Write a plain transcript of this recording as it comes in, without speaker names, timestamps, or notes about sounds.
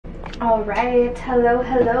All right,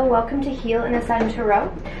 hello, welcome to Heal and Ascend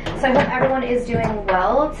Tarot. So I hope everyone is doing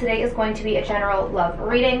well. Today is going to be a general love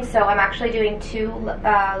reading, so I'm actually doing two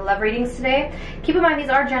love readings today. Keep in mind these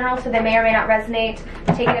are general, so they may or may not resonate.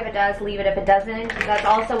 Take it if it does, leave it if it doesn't. That's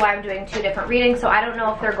also why I'm doing two different readings, so I don't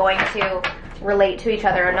know if they're going to relate to each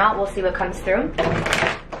other or not. We'll see what comes through.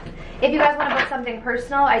 If you guys want to book something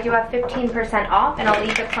personal, I do have 15% off, and I'll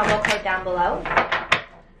leave the promo code down below.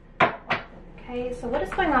 Okay, so what is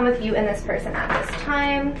going on with you and this person at this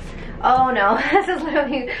time? Oh no, this is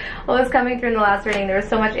literally what was coming through in the last reading. There was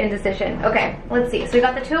so much indecision. Okay, let's see. So we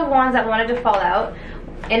got the Two of Wands that wanted to fall out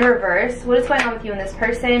in reverse. What is going on with you and this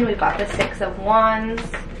person? We've got the Six of Wands.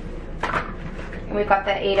 And we've got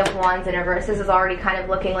the Eight of Wands in reverse. This is already kind of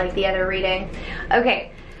looking like the other reading.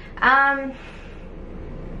 Okay.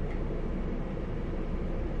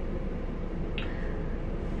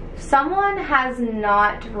 Someone has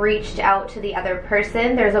not reached out to the other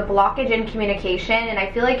person. There's a blockage in communication, and I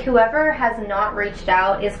feel like whoever has not reached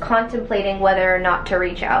out is contemplating whether or not to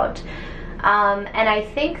reach out. And I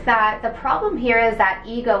think that the problem here is that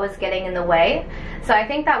ego is getting in the way. So I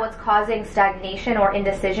think that what's causing stagnation or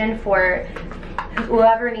indecision for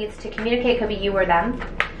whoever needs to communicate, could be you or them.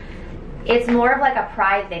 It's more of like a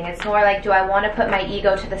pride thing. It's more like, do I want to put my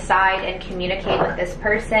ego to the side and communicate with this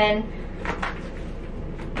person?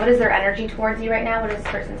 What is their energy towards you right now? What is this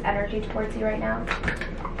person's energy towards you right now?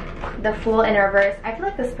 The Fool in reverse. I feel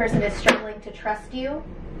like this person is struggling to trust you.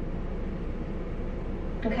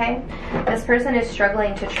 Okay? This person is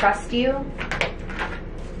struggling to trust you.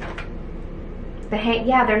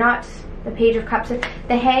 Yeah, they're not. The Page of Cups.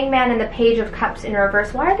 The Hangman and the Page of Cups in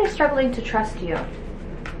reverse. Why are they struggling to trust you?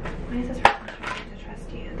 Why is this person struggling to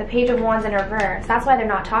trust you? The Page of Wands in reverse. That's why they're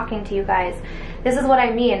not talking to you guys. This is what I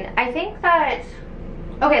mean. I think that...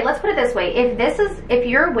 Okay, let's put it this way. If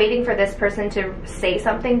you're waiting for this person to say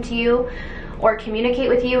something to you or communicate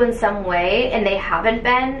with you in some way and they have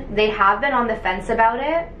been on the fence about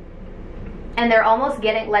it, and they're almost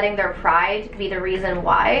letting their pride be the reason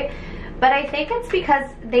why. But I think it's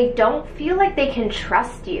because they don't feel like they can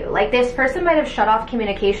trust you. Like, this person might have shut off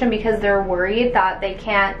communication because they're worried that they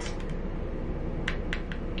can't.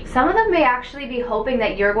 Some of them may actually be hoping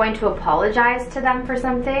that you're going to apologize to them for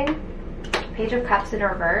something. Page of Cups in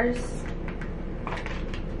reverse.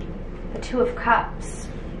 The Two of Cups.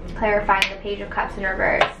 Clarifying the Page of Cups in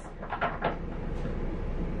reverse.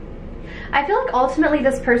 I feel like ultimately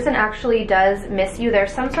this person actually does miss you.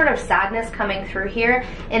 There's some sort of sadness coming through here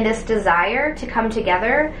in this desire to come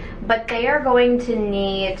together, but they are going to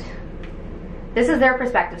need... This is their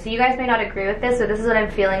perspective, so you guys may not agree with this, so this is what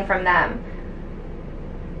I'm feeling from them.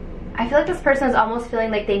 I feel like this person is almost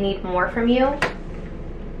feeling like they need more from you.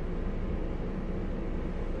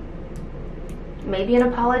 Maybe an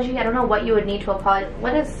apology. I don't know what you would need to apologize.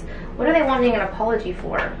 What are they wanting an apology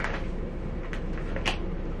for?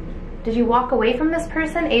 Did you walk away from this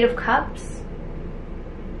person? Eight of Cups.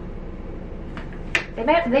 They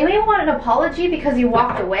may want an apology because you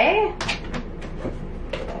walked away.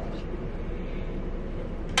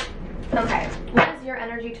 Okay. What is your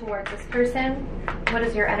energy towards this person? What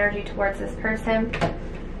is your energy towards this person?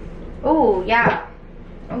 Oh, yeah.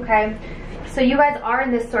 Okay. So you guys are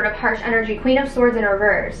in this sort of harsh energy. Queen of Swords in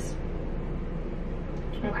reverse.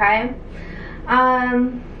 Okay.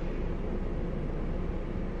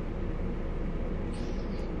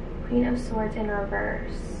 Queen of Swords in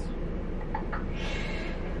reverse.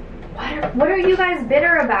 What are you guys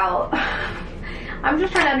bitter about? I'm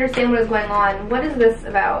just trying to understand what is going on. What is this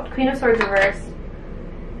about? Queen of Swords reverse.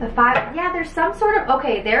 The Five. Yeah, there's some sort of...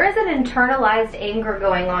 Okay, there is an internalized anger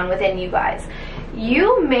going on within you guys.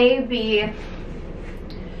 You may be...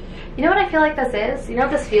 You know what I feel like this is? You know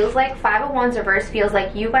what this feels like? Five of Wands reverse feels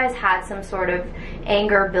like you guys had some sort of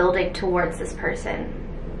anger building towards this person.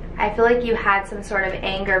 I feel like you had some sort of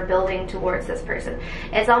anger building towards this person.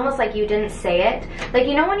 It's almost like you didn't say it. Like,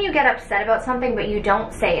 you know when you get upset about something but you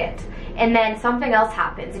don't say it, and then something else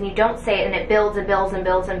happens and you don't say it, and it builds and builds and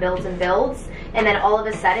builds and builds and builds, and then all of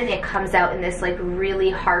a sudden it comes out in this like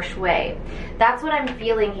really harsh way. That's what I'm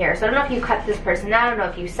feeling here. So I don't know if you cut this person out, I don't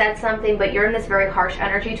know if you said something, but you're in this very harsh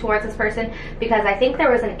energy towards this person because I think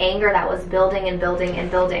there was an anger that was building and building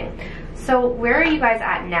and building. So where are you guys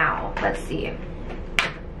at now? Let's see.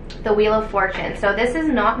 The Wheel of Fortune. So this is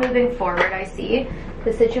not moving forward, I see.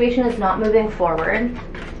 The situation is not moving forward.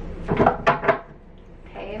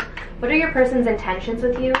 Okay. What are your person's intentions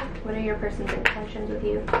with you? What are your person's intentions with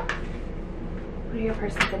you? What are your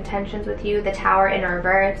person's intentions with you? The Tower in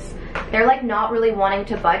reverse. They're like not really wanting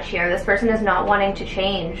to budge here. This person is not wanting to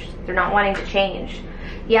change. They're not wanting to change.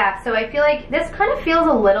 Yeah, so I feel like this kind of feels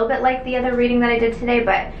a little bit like the other reading that I did today,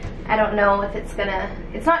 but I don't know if it's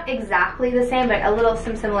not exactly the same, but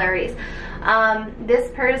some similarities. This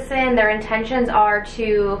person, their intentions are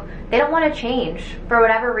they don't want to change for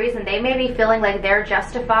whatever reason. They may be feeling like they're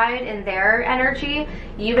justified in their energy.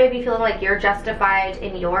 You may be feeling like you're justified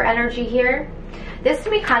in your energy here. This to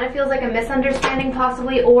me kind of feels like a misunderstanding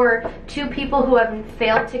possibly, or two people who have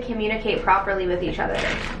failed to communicate properly with each other.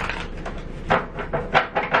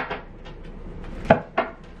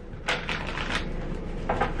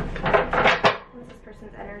 What's this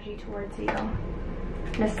person's energy towards you?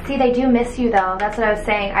 See, they do miss you though. That's what I was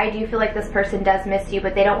saying. I do feel like this person does miss you,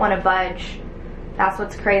 but they don't want to budge. That's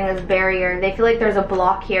what's creating this barrier. They feel like there's a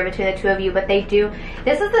block here between the two of you, but they do.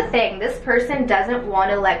 This is the thing. This person doesn't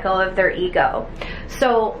want to let go of their ego.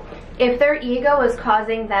 So if their ego is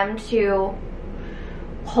causing them to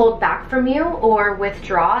hold back from you or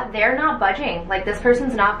withdraw, they're not budging. Like, this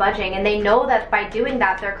person's not budging, and they know that by doing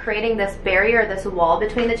that they're creating this barrier, this wall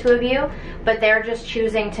between the two of you, but they're just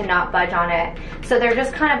choosing to not budge on it. So they're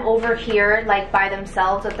just kind of over here like by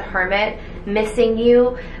themselves with the Hermit, missing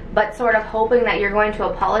you, but sort of hoping that you're going to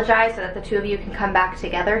apologize so that the two of you can come back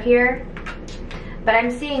together here. But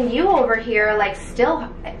I'm seeing you over here like still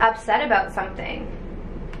upset about something.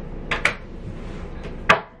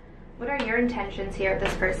 What are your intentions here with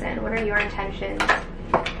this person? What are your intentions?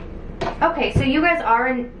 Okay, so you guys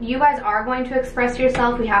are going to express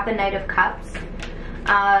yourself. We have the Knight of Cups,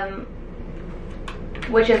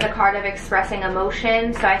 which is a card of expressing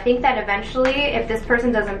emotion. So I think that eventually, if this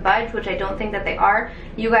person doesn't budge, which I don't think that they are,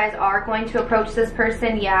 you guys are going to approach this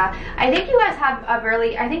person. Yeah, I think you guys have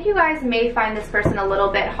I think you guys may find this person a little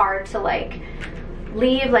bit hard to like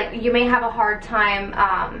leave. Like, you may have a hard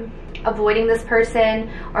time avoiding this person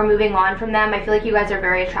or moving on from them. I feel like you guys are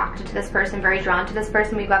very attracted to this person, very drawn to this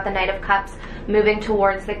person. We've got the Knight of Cups moving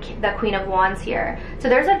towards the Queen of Wands here. So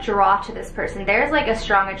there's a draw to this person. There's like a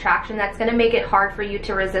strong attraction that's going to make it hard for you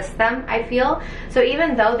to resist them, I feel. So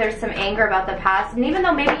even though there's some anger about the past, and even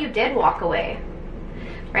though maybe you did walk away,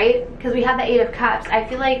 right? Because we have the Eight of Cups, I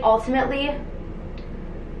feel like ultimately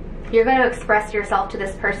you're going to express yourself to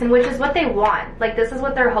this person, which is what they want. Like, this is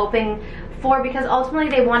what they're hoping for, because ultimately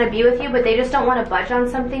they want to be with you, but they just don't want to budge on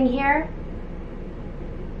something here.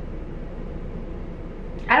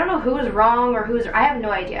 I don't know who's wrong or I have no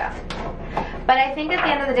idea. But I think at the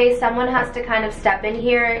end of the day, someone has to kind of step in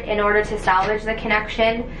here in order to salvage the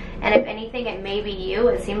connection. And if anything, it may be you.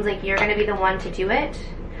 It seems like you're going to be the one to do it.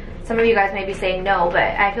 Some of you guys may be saying no, but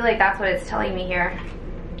I feel like that's what it's telling me here.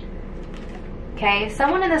 Okay,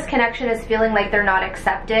 someone in this connection is feeling like they're not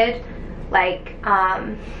accepted. Like,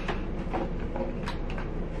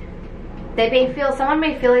 someone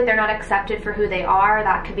may feel like they're not accepted for who they are.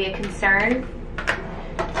 That could be a concern.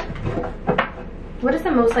 What is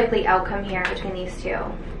the most likely outcome here between these two?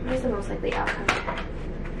 What is the most likely outcome here?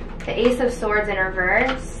 The Ace of Swords in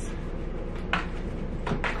reverse.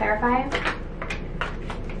 Clarify.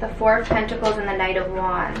 The Four of Pentacles and the Knight of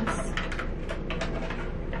Wands.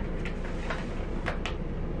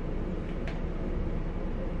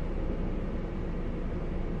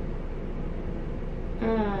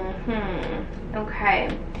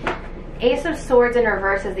 Okay. Ace of Swords in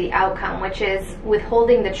reverse is the outcome, which is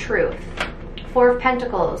withholding the truth. Four of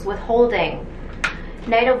Pentacles, withholding.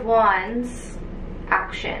 Knight of Wands,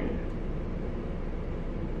 action.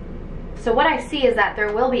 So what I see is that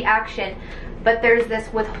there will be action, but there's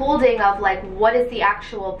this withholding of like, what is the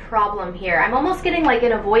actual problem here? I'm almost getting like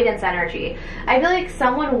an avoidance energy. I feel like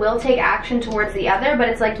someone will take action towards the other, but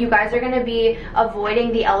it's like you guys are going to be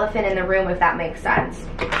avoiding the elephant in the room, if that makes sense.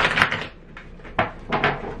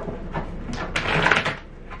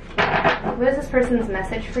 What is this person's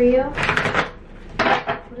message for you?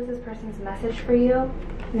 What is this person's message for you?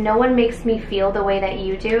 No one makes me feel the way that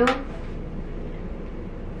you do.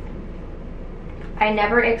 I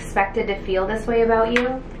never expected to feel this way about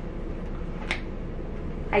you.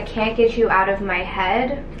 I can't get you out of my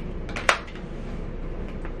head.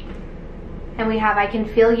 And we have, I can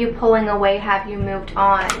feel you pulling away. Have you moved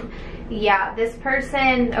on? Yeah, this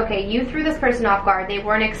person, okay, you threw this person off guard. They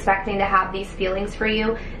weren't expecting to have these feelings for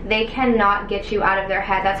you. They cannot get you out of their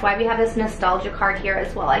head. That's why we have this nostalgia card here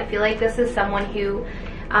as well. I feel like this is someone who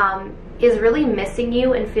is really missing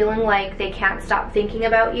you and feeling like they can't stop thinking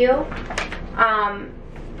about you.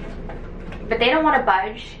 But they don't want to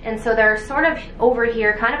budge, and so they're sort of over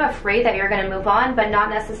here kind of afraid that you're going to move on, but not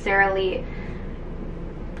necessarily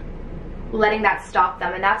letting that stop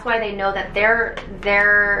them. And that's why they know that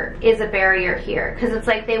there is a barrier here, because it's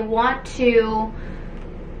like they want to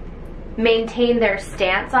maintain their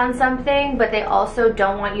stance on something, but they also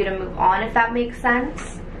don't want you to move on, if that makes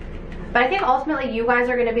sense. But I think ultimately you guys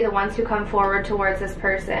are going to be the ones who come forward towards this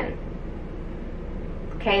person.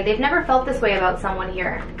 Okay, they've never felt this way about someone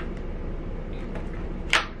here.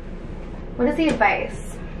 What is the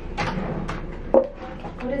advice?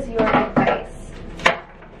 What is your advice?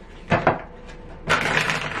 What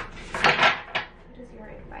is your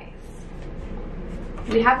advice?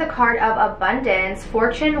 We have the card of abundance,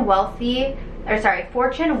 fortune, wealth, and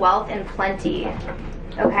plenty.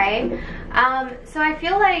 Okay, so I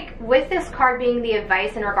feel like with this card being the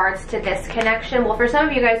advice in regards to this connection, well, for some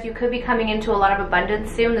of you guys, you could be coming into a lot of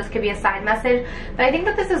abundance soon. This could be a side message, but I think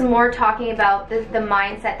that this is more talking about the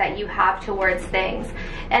mindset that you have towards things.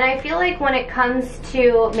 And I feel like when it comes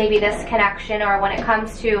to maybe this connection, or when it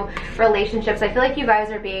comes to relationships, I feel like you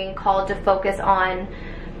guys are being called to focus on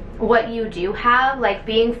what you do have, like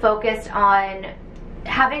being focused on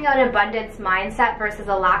having an abundance mindset versus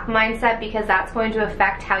a lack mindset, because that's going to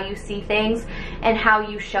affect how you see things and how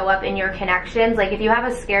you show up in your connections. Like if you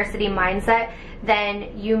have a scarcity mindset,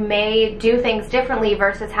 then you may do things differently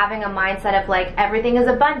versus having a mindset of like everything is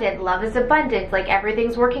abundant, love is abundant, like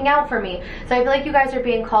everything's working out for me. So I feel like you guys are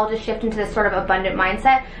being called to shift into this sort of abundant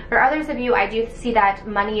mindset. For others of you, I do see that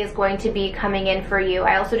money is going to be coming in for you.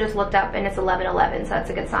 I also just looked up and it's 11/11, so that's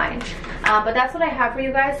a good sign. But that's what I have for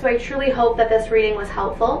you guys, so I truly hope that this reading was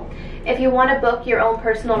helpful. If you want to book your own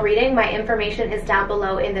personal reading, my information is down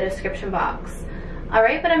below in the description box.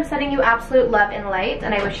 Alright, but I'm sending you absolute love and light,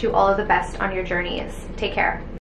 and I wish you all of the best on your journeys. Take care.